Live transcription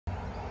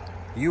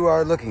You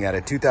are looking at a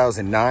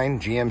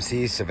 2009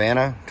 GMC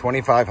Savannah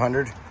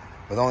 2500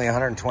 with only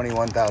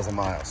 121,000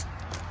 miles.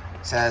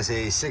 This has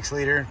a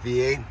 6-liter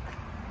V8.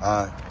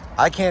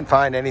 I can't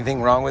find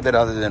anything wrong with it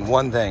other than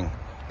one thing.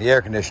 The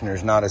air conditioner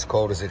is not as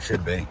cold as it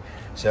should be.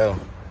 So,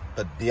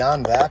 but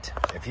beyond that,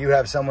 if you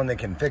have someone that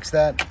can fix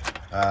that,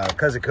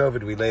 because of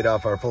COVID, we laid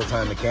off our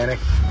full-time mechanic,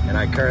 and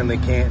I currently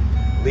can't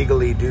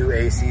legally do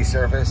AC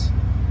service.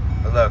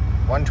 But look,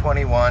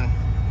 121,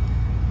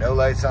 no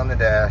lights on the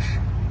dash.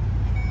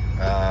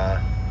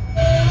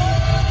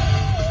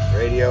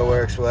 Radio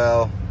works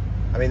well.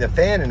 I mean, the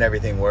fan and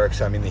everything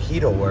works. I mean, the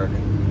heat will work,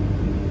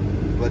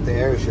 but the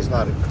air is just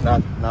not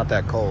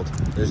that cold.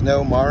 There's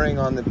no marring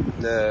on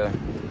the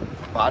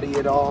body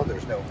at all.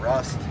 There's no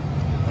rust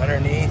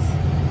underneath.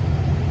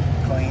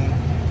 Clean.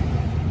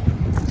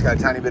 It's got a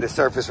tiny bit of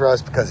surface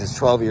rust because it's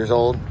 12 years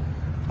old.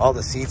 All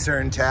the seats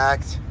are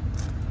intact.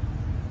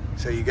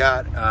 So you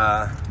got,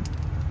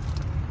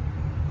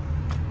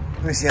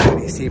 let me see how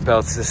many seat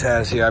belts this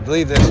has here. I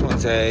believe this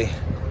one's a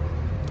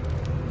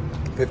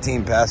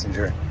 15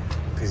 passenger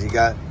because you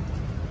got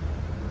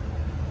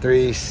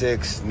 3,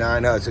 6,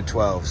 9, no, it's a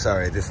 12.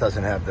 Sorry, this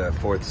doesn't have the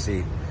 4th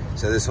seat.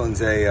 So this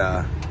one's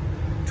a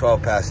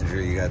 12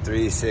 passenger. You got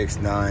 3, 6,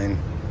 9,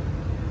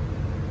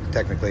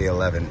 technically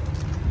 11.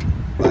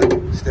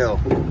 But still,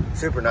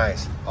 super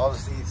nice. All the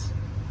seats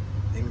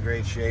in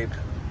great shape.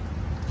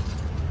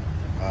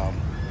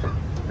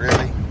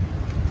 Really?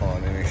 Hold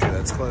on, let me make sure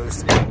that's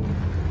closed.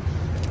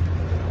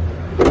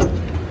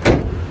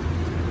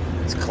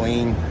 It's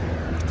clean.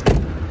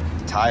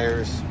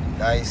 Tires,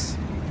 nice.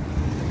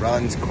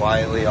 Runs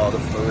quietly. All the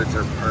fluids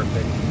are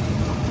perfect.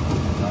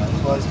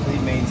 It was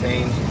fleet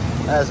maintained,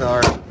 as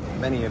are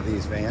many of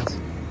these vans.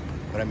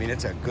 But I mean,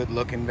 it's a good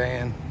looking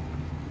van.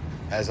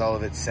 Has all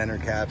of its center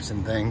caps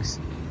and things.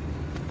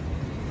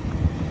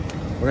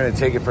 We're gonna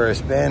take it for a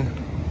spin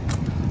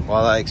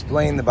while I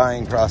explain the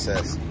buying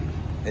process.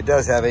 It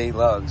does have 8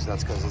 lugs.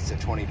 That's because it's a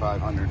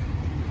 2500.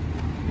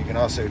 You can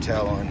also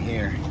tell on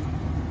here.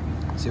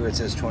 See where it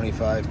says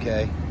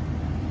 25K?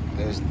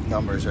 Those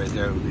numbers right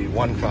there would be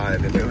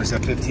 1.5 if it was a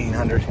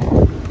 1500.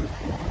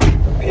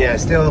 But yeah,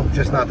 still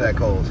just not that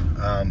cold.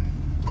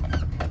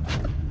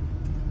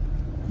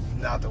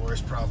 Not the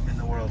worst problem in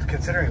the world,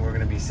 considering we're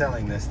going to be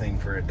selling this thing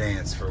for a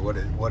dance for what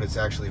it's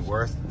actually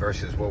worth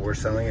versus what we're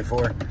selling it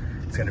for.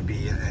 It's going to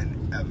be a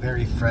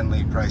very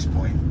friendly price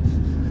point.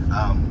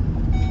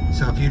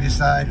 So if you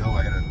decide, oh,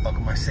 I gotta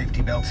buckle my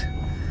safety belt.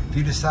 If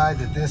you decide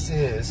that this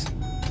is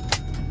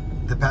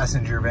the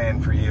passenger van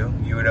for you,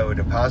 you would owe a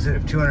deposit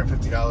of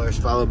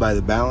 $250 followed by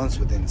the balance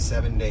within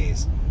 7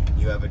 days.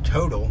 You have a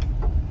total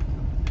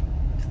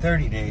of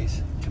 30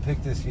 days to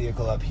pick this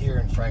vehicle up here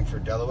in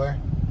Frankfort, Delaware.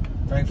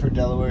 Frankfort,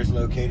 Delaware is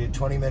located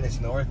 20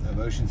 minutes north of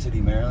Ocean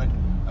City, Maryland,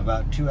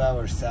 about 2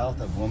 hours south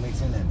of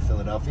Wilmington and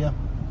Philadelphia.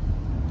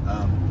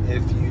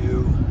 If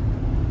you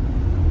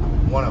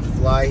want to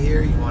fly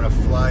here, you want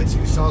to fly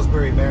to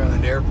Salisbury,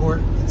 Maryland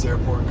Airport. It's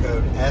airport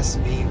code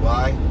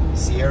SBY,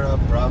 Sierra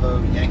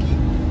Bravo Yankee.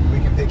 We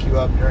can pick you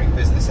up during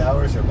business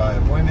hours or by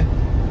appointment,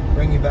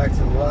 bring you back to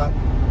the lot,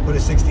 put a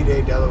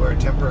 60-day Delaware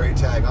temporary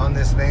tag on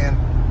this van,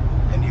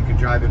 and you can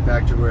drive it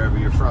back to wherever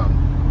you're from.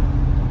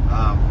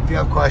 If you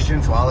have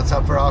questions while it's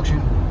up for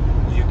auction,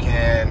 you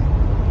can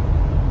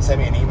send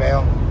me an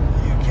email.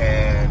 You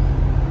can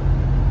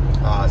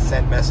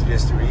send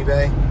messages through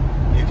eBay.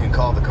 You can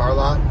call the car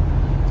lot,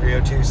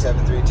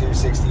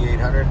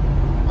 302-732-6800.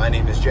 My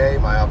name is Jay.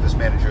 My office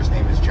manager's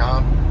name is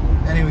John.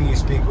 Anyone you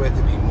speak with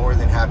would be more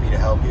than happy to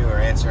help you or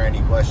answer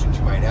any questions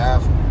you might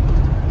have.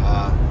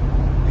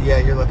 But yeah,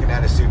 you're looking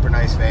at a super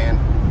nice van,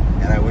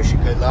 and I wish you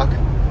good luck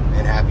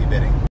and happy bidding.